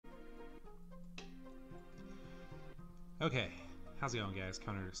Okay, how's it going, guys?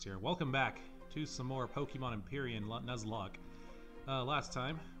 Counterist here. Welcome back to some more Pokemon Empyrean Nuzlocke. Last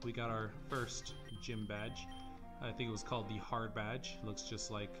time, we got our first gym badge. I think it was called the Hard Badge. It looks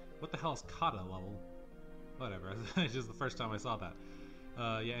just like... What the hell is Kata level? Whatever, it's just the first time I saw that.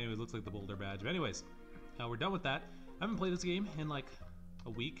 Yeah, anyways, it looks like the Boulder Badge. But anyways, we're done with that. I haven't played this game in like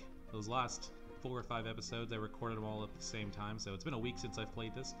a week. Those last 4 or 5 episodes, I recorded them all at the same time, so it's been a week since I've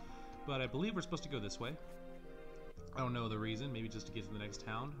played this. But I believe we're supposed to go this way. I don't know the reason, maybe just to get to the next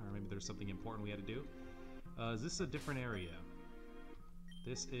town, or maybe there's something important we had to do. Is this a different area?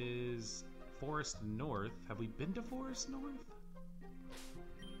 This is Forest North. Have we been to Forest North?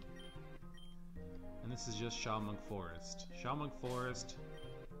 And this is just Shawmunk Forest. Shawmunk Forest,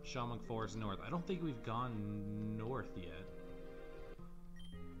 Shawmunk Forest North. I don't think we've gone north yet.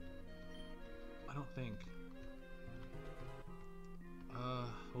 I don't think.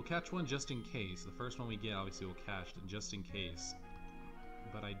 We'll catch one just in case. The first one we get, obviously, we'll catch it just in case.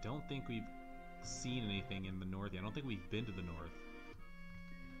 But I don't think we've seen anything in the north yet. I don't think we've been to the north.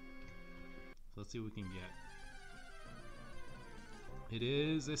 So let's see what we can get. It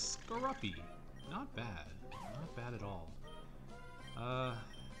is a Scruffy. Not bad. Not bad at all.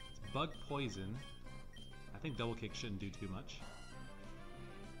 It's bug poison. I think double kick shouldn't do too much.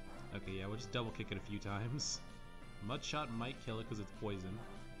 Okay, yeah, we'll just double kick it a few times. Mudshot might kill it because it's poison.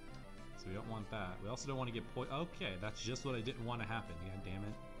 So we don't want that. We also don't want to get okay, that's just what I didn't want to happen. God damn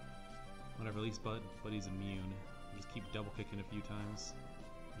it. Whatever, at least Buddy's immune. Just keep double kicking a few times.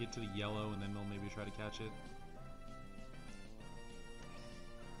 Get to the yellow and then we'll maybe try to catch it.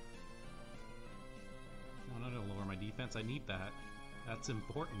 No, lower my defense. I need that. That's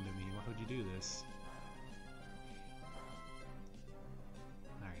important to me. Why would you do this?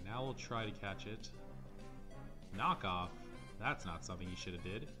 Alright, now we'll try to catch it. Knockoff? That's not something you should have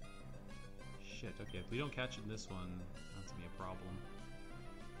did. Shit, okay, if we don't catch it in this one, that's gonna be a problem.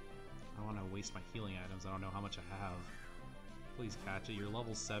 I don't want to waste my healing items. I don't know how much I have. Please catch it. You're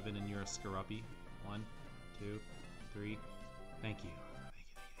level 7 and you're a Scruffy. 1, 2, 3. Thank you.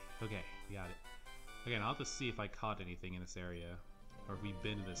 Okay, we got it. Okay, now I'll have to see if I caught anything in this area. Or if we've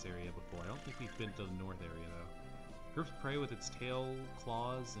been to this area before. I don't think we've been to the north area, though. Grips prey with its tail,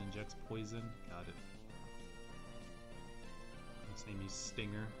 claws, and injects poison. Got it. Let's name you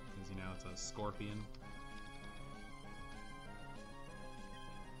Stinger, because you know it's a scorpion.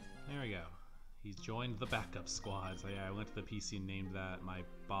 There we go. He's joined the backup squad. So yeah, I went to the PC and named that my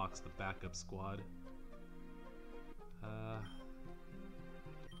box the backup squad.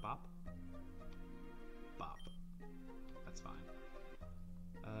 Bop? Bop. That's fine.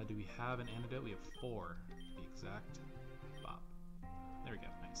 Do we have an antidote? We have 4, to be exact. Bop. There we go,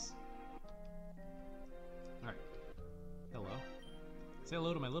 nice. Alright. Hello. Say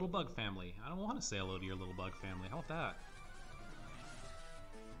hello to my little bug family. I don't want to say hello to your little bug family. How about that?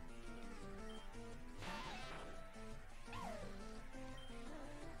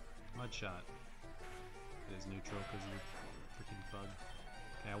 Mudshot. It is neutral because you're a freaking bug.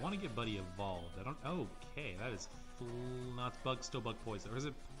 Okay, I want to get Buddy evolved. I don't. Okay, that is not bug. Still bug poison, or is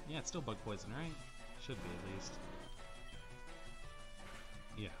it? Yeah, it's still bug poison, right? Should be at least.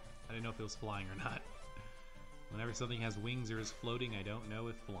 Yeah, I didn't know if it was flying or not. Whenever something has wings or is floating, I don't know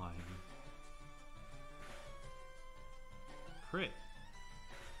if flying. Crit.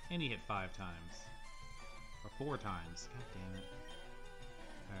 And he hit 5 times. Or 4 times. God damn it.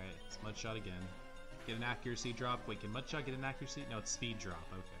 Alright, it's Mudshot again. Get an accuracy drop. Wait, can Mudshot get an accuracy? No, it's speed drop.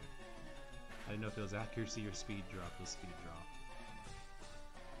 Okay. I didn't know if it was accuracy or speed drop. It was speed drop.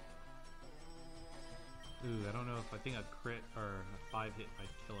 Ooh, I don't know if I think a crit or a 5 hit might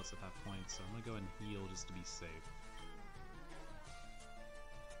kill us at that point, so I'm gonna go ahead and heal just to be safe.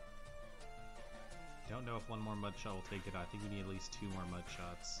 Don't know if one more Mudshot will take it out. I think we need at least 2 more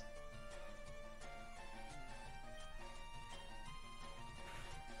Mudshots.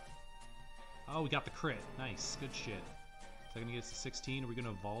 Oh, we got the crit. Nice. Good shit. Is that gonna get us to 16? Are we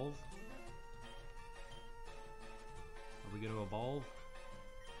gonna evolve? Are we gonna evolve?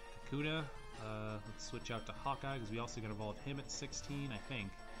 Kakuna. Let's switch out to Hawkeye, because we also gonna evolve him at 16, I think.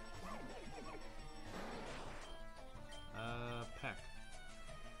 Peck.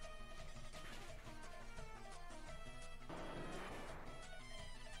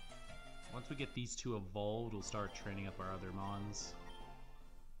 Once we get these 2 evolved, we'll start training up our other Mons.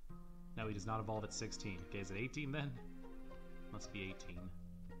 No, he does not evolve at 16. Okay, is it 18 then? Must be 18.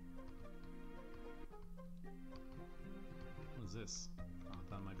 What is this? Oh, I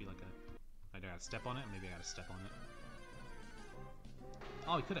thought it might be like a... I gotta step on it? Maybe I gotta step on it.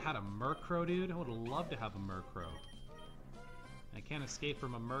 Oh, he could have had a Murkrow, dude. I would have loved to have a Murkrow. I can't escape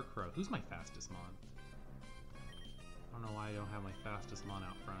from a Murkrow. Who's my fastest mon? I don't know why I don't have my fastest mon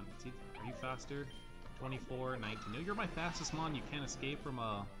out front. Are you faster? 24, 19. No, you're my fastest mon. You can't escape from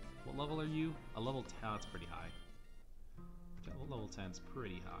a... What level are you? A level 10. Oh, that's pretty high. Level 10's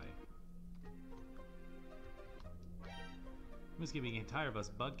pretty high. I'm just getting tired of us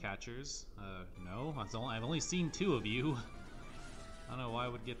bug catchers. No. I've only seen 2 of you. I don't know why I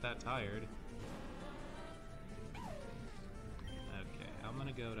would get that tired. Okay, I'm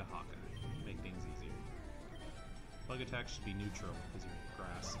gonna go to Hawkeye. Make things easier. Bug attack should be neutral because you're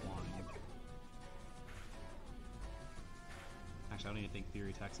grass line. Actually, I don't even think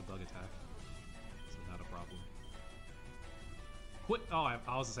Fury attack's a bug attack, so not a problem. Quick! Oh, I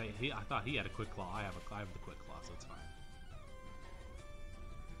was gonna say I thought he had a quick claw. I have the quick claw, so it's fine.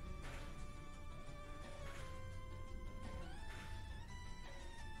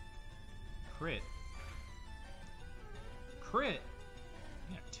 Crit. Crit!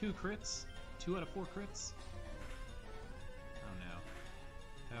 Yeah, 2 crits. 2 out of 4 crits. Oh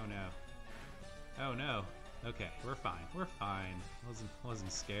no. Oh no. Oh no. Okay, we're fine. We're fine.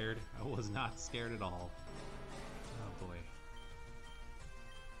 Wasn't scared. I was not scared at all. Oh boy.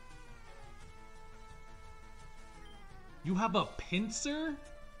 You have a pincer?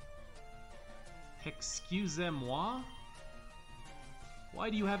 Excusez-moi? Why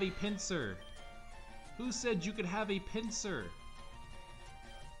do you have a pincer? Who said you could have a pincer?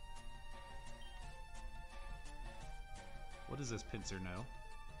 What does this pincer know?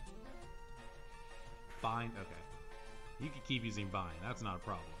 Bind? Okay. You can keep using bind. That's not a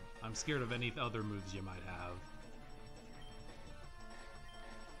problem. I'm scared of any other moves you might have.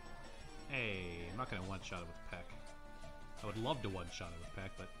 Hey, I'm not gonna one-shot it with Peck. I would love to one-shot it with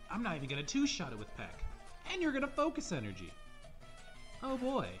Peck, but I'm not even gonna two-shot it with Peck. And you're gonna focus energy. Oh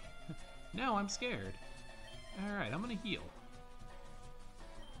boy. Now I'm scared. Alright, I'm gonna heal.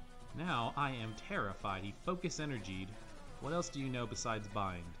 Now I am terrified. He focus energied. What else do you know besides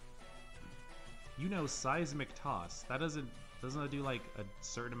bind? You know seismic toss. That doesn't it do like a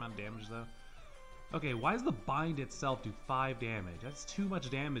certain amount of damage though? Okay, why does the bind itself do 5 damage? That's too much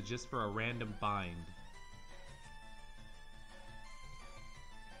damage just for a random bind.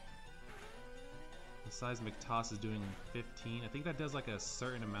 The seismic toss is doing 15. I think that does like a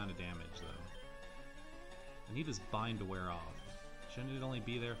certain amount of damage though. I need this bind to wear off. Shouldn't it only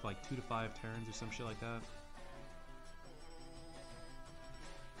be there for like 2 to 5 turns or some shit like that?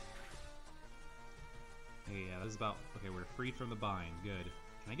 Okay, yeah, this is about... Okay, we're freed from the bind. Good.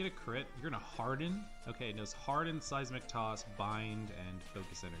 Can I get a crit? You're gonna harden? Okay, it does harden, seismic toss, bind, and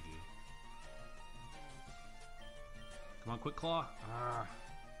focus energy. Come on, quick claw.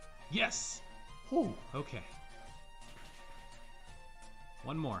 Yes! Whew, okay.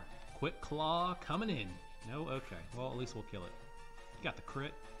 One more. Quick claw coming in. No? Okay. Well, at least we'll kill it. You got the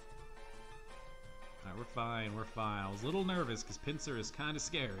crit. Alright, we're fine. We're fine. I was a little nervous because Pincer is kind of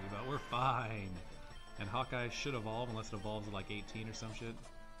scary, but we're fine. And Hawkeye should evolve unless it evolves at like 18 or some shit.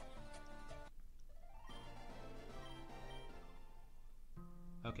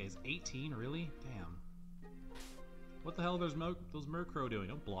 Okay, is 18 really? Damn. What the hell are those Murkrow doing?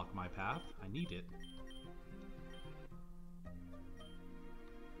 Don't block my path. I need it.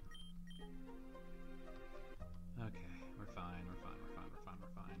 Okay, we're fine, we're fine, we're fine, we're fine,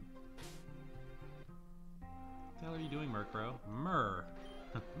 we're fine. What the hell are you doing, Murkrow? Murr!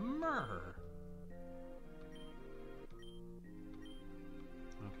 Murr!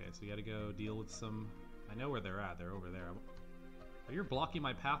 Okay, so we gotta go deal with some... I know where they're at. They're over there. Oh, you're blocking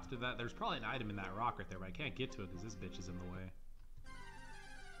my path to that. There's probably an item in that rock right there, but I can't get to it because this bitch is in the way.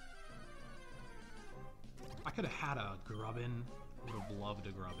 I could have had a Grubbin. I would have loved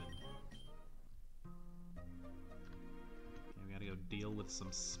a Grubbin. Okay, we gotta go deal with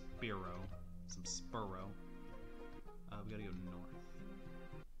some Spearow. Some Spurrow. We gotta go north.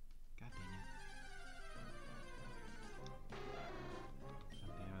 God dang it.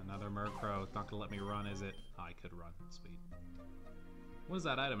 God damn, another Murkrow. It's not gonna let me run, is it? Oh, I could run. Sweet. What is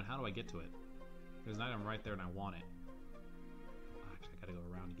that item and how do I get to it? There's an item right there and I want it. Oh, actually, I gotta go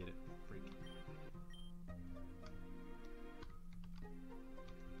around to get it. Freak.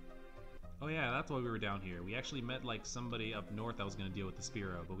 Oh yeah, that's why we were down here. We actually met like somebody up north that was gonna deal with the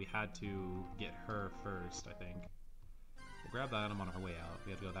Spearow, but we had to get her first, I think. We'll grab that item on our way out.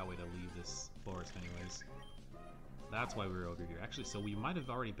 We have to go that way to leave this forest anyways. That's why we were over here. Actually, so we might have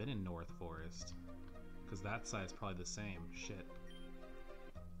already been in North Forest. Because that side's probably the same. Shit.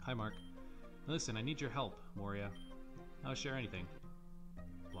 Hi, Mark. Listen, I need your help, Moria. I'll share anything.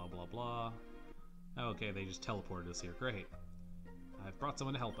 Blah, blah, blah. Okay, they just teleported us here. Great. I've brought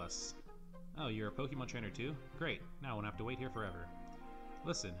someone to help us. Oh, you're a Pokemon trainer too? Great. Now I won't have to wait here forever.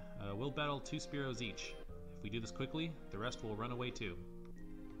 Listen, we'll battle 2 Spearows each. If we do this quickly, the rest will run away too.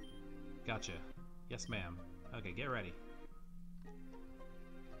 Gotcha. Yes, ma'am. Okay, get ready.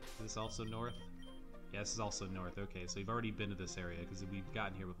 Is this also north? Yeah, this is also north. Okay, so we've already been to this area because we've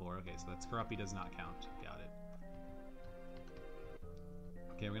gotten here before. Okay, so that Scruffy does not count. Got it.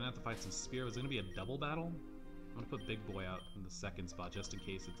 Okay, we're gonna have to fight some spear. Is it gonna be a double battle? I'm gonna put Big Boy out in the second spot just in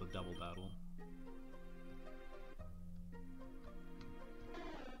case it's a double battle.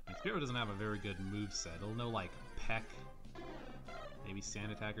 Spear doesn't have a very good moveset. It'll know like Peck, maybe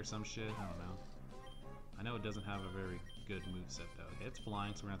Sand Attack or some shit. I don't know. I know it doesn't have a very good moveset though. Okay, it's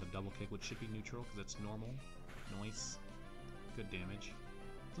flying, so we're gonna have to double kick, which should be neutral because it's normal. Nice. Good damage.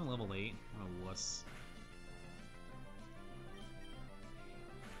 It's on level 8. I'm a wuss.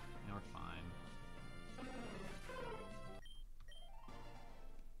 Now we're fine.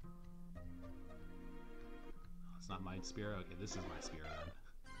 Oh, it's not my Spearow? Okay, this is my Spearow then.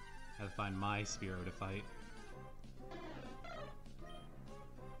 I gotta find my Spearow to fight.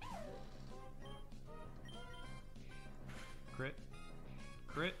 Crit.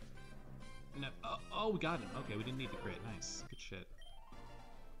 Crit. No. Oh, we got him. Okay, we didn't need the crit. Nice. Good shit.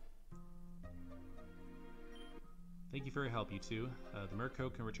 Thank you for your help, you two. The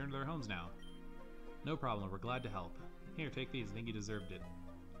Merco can return to their homes now. No problem. We're glad to help. Here, take these. I think you deserved it.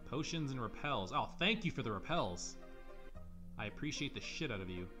 Potions and repels. Oh, thank you for the repels. I appreciate the shit out of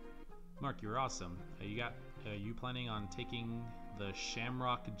you. Mark, you're awesome. You planning on taking the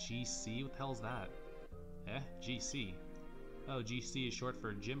Shamrock GC? What the hell's that? GC. Oh, GC is short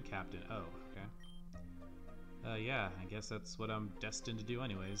for Gym Captain. Oh, okay. Yeah, I guess that's what I'm destined to do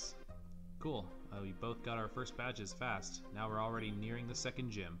anyways. Cool. We both got our first badges fast. Now we're already nearing the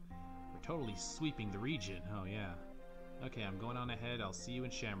second gym. We're totally sweeping the region. Oh, yeah. Okay, I'm going on ahead. I'll see you in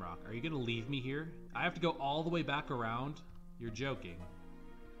Shamrock. Are you gonna leave me here? I have to go all the way back around? You're joking.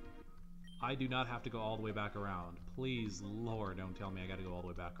 I do not have to go all the way back around. Please, Lord, don't tell me I gotta go all the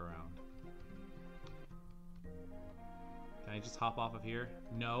way back around. Can I just hop off of here?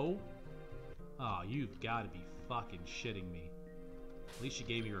 No? Oh, you've gotta be fucking shitting me. At least you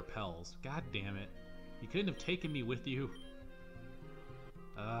gave me repels. God damn it. You couldn't have taken me with you.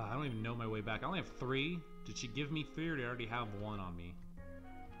 I don't even know my way back. I only have 3. Did she give me 3 or did I already have 1 on me?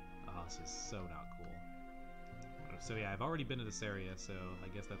 Oh, this is so not cool. So yeah, I've already been to this area, so I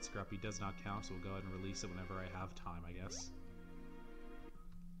guess that Scruffy does not count, so we'll go ahead and release it whenever I have time, I guess.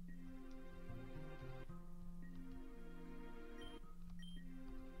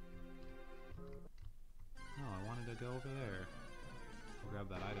 Oh, I wanted to go over there. I'll grab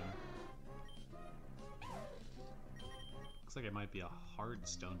that item. Looks like it might be a hard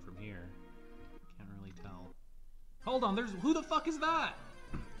stone from here. Can't really tell. Hold on, who the fuck is that?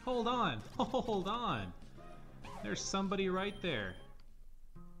 Hold on, hold on. There's somebody right there.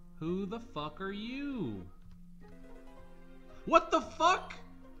 Who the fuck are you? What the fuck?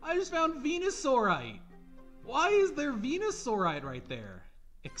 I just found Venusaurite. Why is there Venusaurite right there?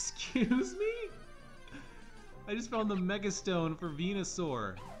 Excuse me? I just found the Megastone for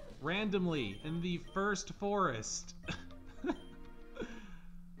Venusaur randomly in the first forest.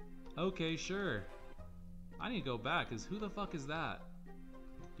 Okay, sure. I need to go back, because who the fuck is that?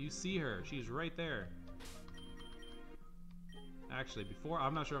 Do you see her? She's right there. Actually,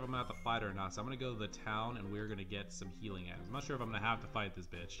 I'm not sure if I'm gonna have to fight her or not, so I'm gonna go to the town and we're gonna get some healing items. I'm not sure if I'm gonna have to fight this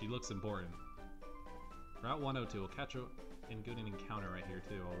bitch. She looks important. Route 102. We'll catch her in good encounter right here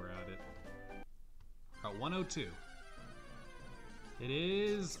too while we're at it. Route 102. It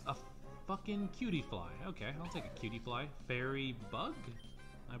is a fucking cutie fly. Okay, I'll take a cutie fly. Fairy bug,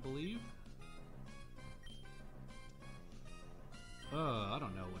 I believe. I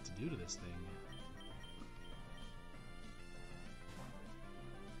don't know what to do to this thing.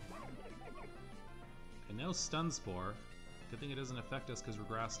 Okay, no Stun Spore. Good thing it doesn't affect us because we're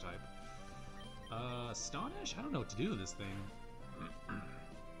grass type. Astonish? I don't know what to do to this thing.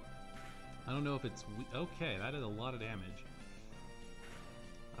 I don't know if it's... Okay, that is a lot of damage.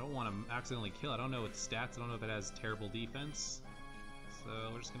 I don't want to accidentally kill. I don't know its stats. I don't know if it has terrible defense. So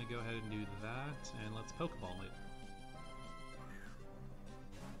we're just going to go ahead and do that, and let's Pokeball it.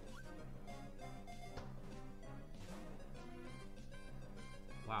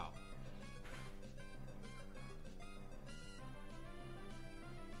 Wow.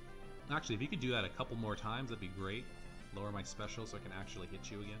 Actually, if you could do that a couple more times, that'd be great. Lower my special so I can actually hit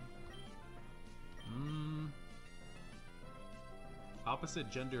you again.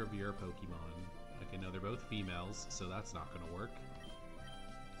 Opposite gender of your Pokemon. Okay, no, they're both females, so that's not gonna work.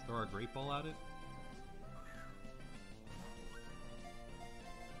 Let's throw our Great Ball at it.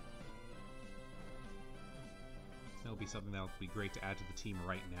 That would be something that would be great to add to the team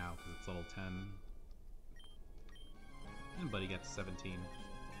right now, because it's level 10. And Buddy got to 17.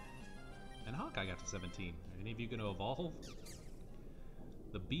 And Hawkeye got to 17. Are any of you going to evolve?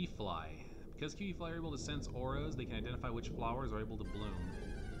 The bee fly. Because cutie fly are able to sense auras, they can identify which flowers are able to bloom.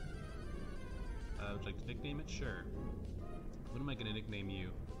 Would you like to nickname it? Sure. What am I going to nickname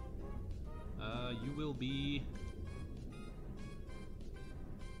you? You will be...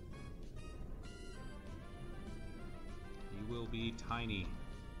 You will be Tiny.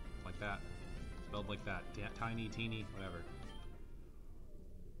 Like that. Spelled like that. Tiny, teeny, whatever.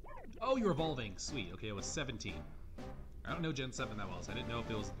 Oh, you're evolving! Sweet. Okay, it was 17. I don't know Gen 7 that well, so I didn't know if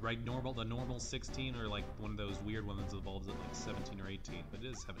it was the normal 16 or like one of those weird ones that evolves at like 17 or 18, but it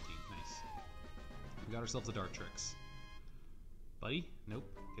is 17. Nice. We got ourselves a Dartrix. Buddy? Nope.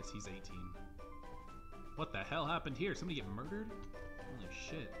 Guess he's 18. What the hell happened here? Somebody get murdered? Holy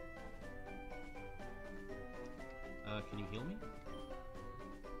shit. Can you heal me?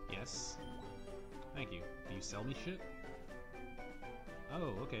 Yes. Thank you. Do you sell me shit?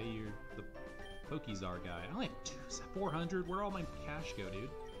 Oh, okay, you're the Pokézar guy. I only have 400. Where'd all my cash go, dude?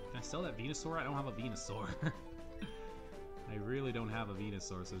 Can I sell that Venusaur? I don't have a Venusaur. I really don't have a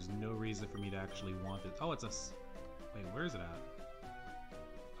Venusaur, so there's no reason for me to actually want it. Oh, it's a... Wait, where is it at?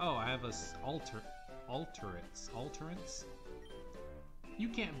 Oh, I have a Alterance? You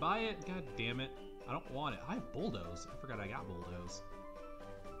can't buy it? God damn it. I don't want it. I have Bulldoze. I forgot I got Bulldoze.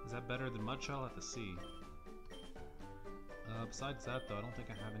 Is that better than Mudshot? I'll have to see. Besides that, though, I don't think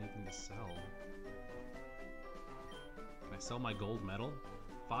I have anything to sell. Can I sell my gold medal?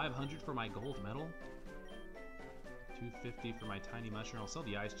 500 for my gold medal? 250 for my tiny mushroom. I'll sell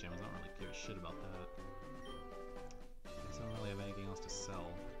the ice gems. I don't really give a shit about that. I guess I don't really have anything else to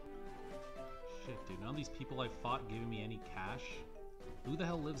sell. Shit, dude. None of these people I fought giving me any cash. Who the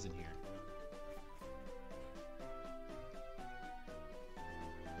hell lives in here?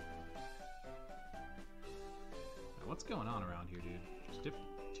 What's going on around here, dude? There's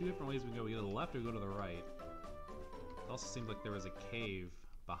two different ways we can go. Either to the left or go to the right. It also seems like there was a cave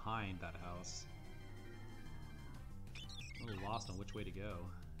behind that house. I'm a little lost on which way to go.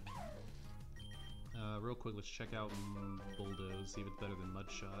 Real quick, let's check out Bulldoze, see if it's better than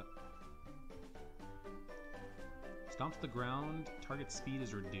Mudshot. Stomp to the ground, target speed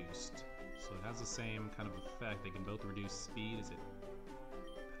is reduced. So it has the same kind of effect. They can both reduce speed. Does it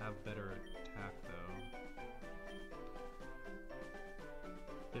have better attack, though?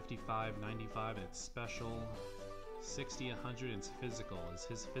 55, 95, and it's special. 60, 100, and it's physical. Is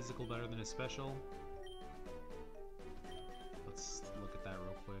his physical better than his special? Let's look at that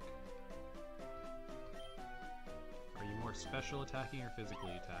real quick. Are you more special attacking or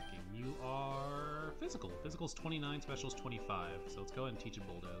physically attacking? You are physical. Physical's 29, special's 25. So let's go ahead and teach it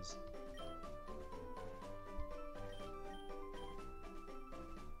Bulldoze.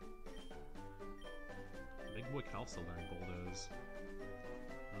 Big boy can also learn Bulldoze.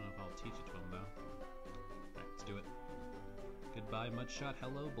 I don't know if I'll teach it to him, though. Alright, let's do it. Goodbye, Mudshot.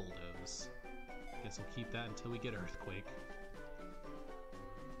 Hello, Bulldoze. Guess we'll keep that until we get Earthquake.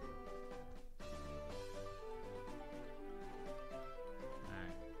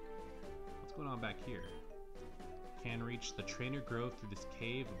 Alright. What's going on back here? Can reach the trainer grove through this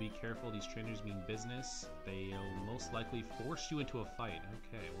cave, but be careful, these trainers mean business. They'll most likely force you into a fight.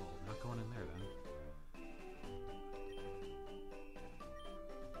 Okay, well, not going in there then.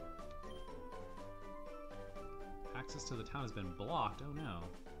 Access to the town has been blocked. Oh no.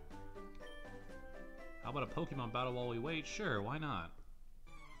 How about a Pokemon battle while we wait? Sure, why not?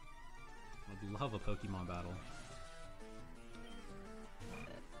 I'd love a Pokemon battle.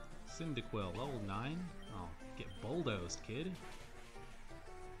 Cyndaquil, level 9? Oh, get bulldozed, kid.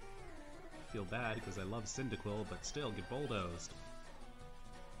 Feel bad because I love Cyndaquil, but still, get bulldozed.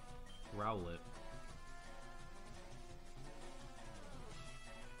 Rowlet.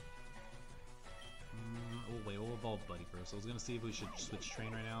 Oh wait, we'll evolve Buddy first. I was gonna see if we should switch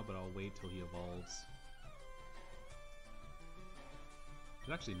train right now, but I'll wait till he evolves.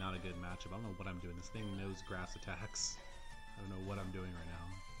 It's actually not a good matchup. I don't know what I'm doing. This thing knows grass attacks. I don't know what I'm doing right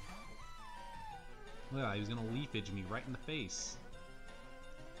now. Yeah, he was gonna leafage me right in the face.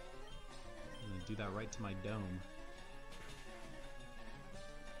 I'm gonna do that right to my dome.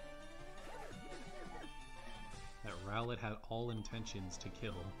 That Rowlet had all intentions to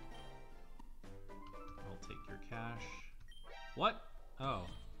kill. I'll take your cash. What? Oh.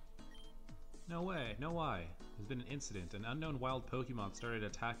 No way. No why. There's been an incident. An unknown wild Pokemon started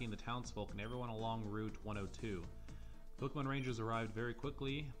attacking the townsfolk and everyone along Route 102. Pokemon Rangers arrived very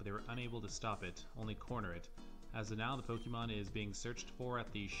quickly, but they were unable to stop it, only corner it. As of now, the Pokemon is being searched for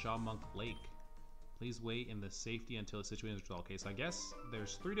at the Shawmunk Lake. Please wait in the safety until the situation is resolved. Okay, so I guess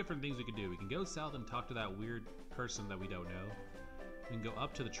there's 3 different things we can do. We can go south and talk to that weird person that we don't know. We can go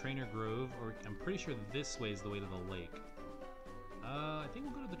up to the Trainer Grove, or I'm pretty sure this way is the way to the lake. I think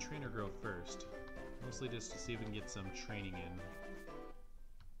we'll go to the Trainer Grove first. Mostly just to see if we can get some training in.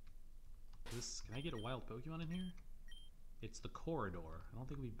 Can I get a wild Pokemon in here? It's the corridor. I don't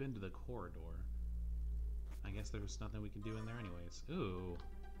think we've been to the corridor. I guess there's nothing we can do in there anyways. Ooh.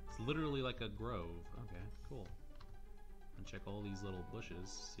 It's literally like a grove. Okay, cool. And check all these little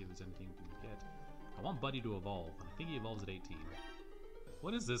bushes, see if there's anything we can get. I want Buddy to evolve. I think he evolves at 18.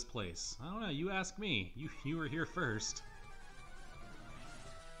 What is this place? I don't know, you ask me. You were here first.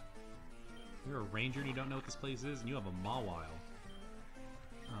 You're a ranger and you don't know what this place is, and you have a Mawile.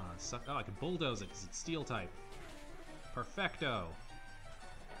 Oh, I can bulldoze it because it's steel type. Perfecto.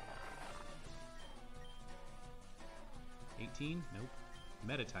 18? Nope.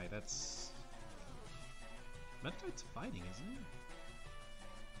 Meditite, that's... Meditite's fighting, isn't it?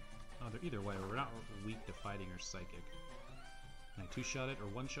 Oh, they're either way. We're not weak to fighting or psychic. Can I 2-shot it or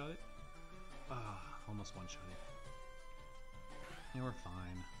 1-shot it? Ah, almost 1-shot it. Yeah, we're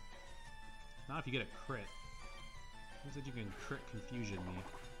fine. Not if you get a crit. Who said you can crit confusion me?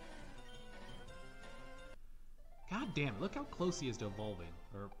 God damn it, look how close he is to evolving.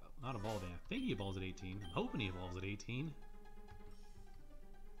 Or, not evolving, I think he evolves at 18. I'm hoping he evolves at 18.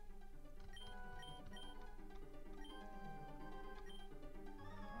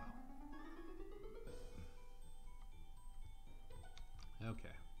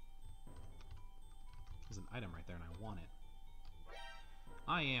 Okay. There's an item right there and I want it.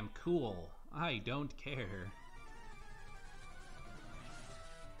 I am cool. I don't care.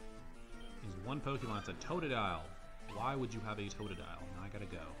 There's one Pokemon, it's a Totodile. Why would you have a Totodile? Now I gotta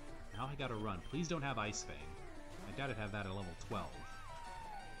go. Now I gotta run. Please don't have Ice Fang. I doubt I'd have that at level 12.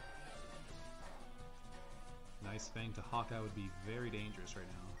 An Ice Fang to Hawkeye would be very dangerous right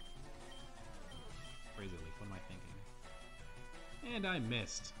now. Crazy Leaf, what am I thinking? And I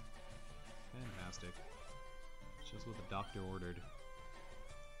missed. Fantastic. Just what the doctor ordered.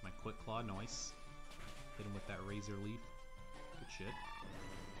 My Quick Claw, nice. Hit him with that Razor Leaf. Good shit.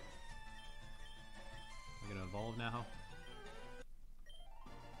 We're gonna evolve now.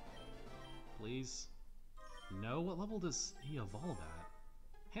 Please. No? What level does he evolve at?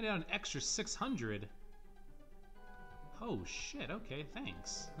 Hand out an extra 600? Oh shit, okay,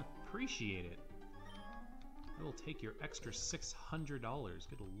 thanks. Appreciate it. I will take your extra $600.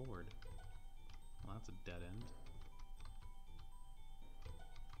 Good lord. Well, that's a dead end.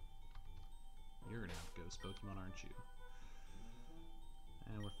 You're gonna have Ghost Pokemon, aren't you?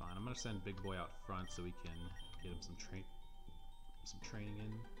 And we're fine. I'm gonna send Big Boy out front so we can get him some training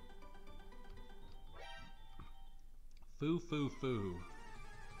in. Foo foo foo.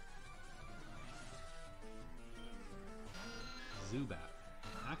 Zubat.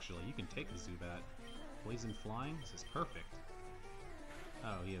 Actually, you can take the Zubat. Poison Flying? This is perfect.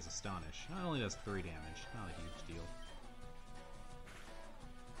 Oh, he has Astonish. Not only does 3 damage, not a huge deal.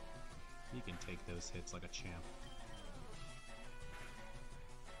 He can take those hits like a champ.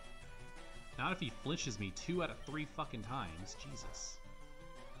 Not if he flinches me 2 out of 3 fucking times. Jesus.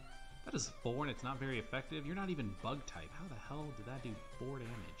 That is 4 and it's not very effective. You're not even bug type. How the hell did that do 4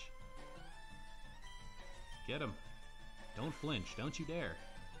 damage? Get him. Don't flinch. Don't you dare.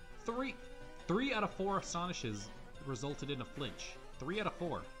 3 out of 4 Astonishes resulted in a flinch. 3 out of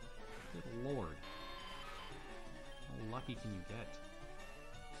 4. Good lord. How lucky can you get?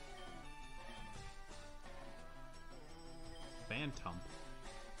 Phantump.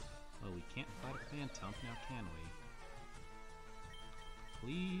 Well, we can't fight a Phantump now, can we?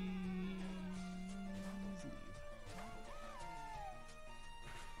 Please leave.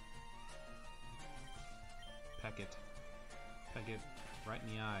 Peck it. Peck it right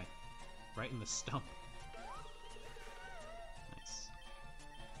in the eye. Right in the stump. Nice.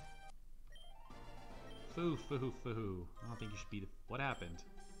 Foo, foo, foo. I don't think you should be... What happened?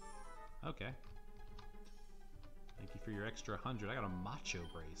 Okay. Thank you for your extra 100. I got a Macho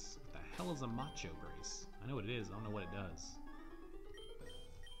Brace. What the hell is a Macho Brace? I know what it is. I don't know what it does.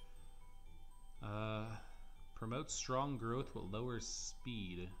 Promotes strong growth but lowers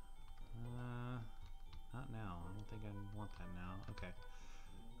speed. Not now. I don't think I want that now. Okay.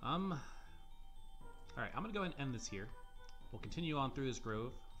 Alright, I'm gonna go ahead and end this here. We'll continue on through this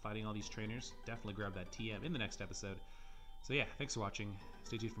grove, fighting all these trainers. Definitely grab that TM in the next episode. So yeah, thanks for watching.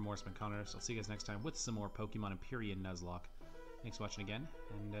 Stay tuned for more Spin Connors. I'll see you guys next time with some more Pokemon Empyrean Nuzlocke. Thanks for watching again,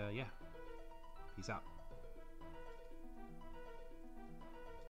 and yeah, peace out.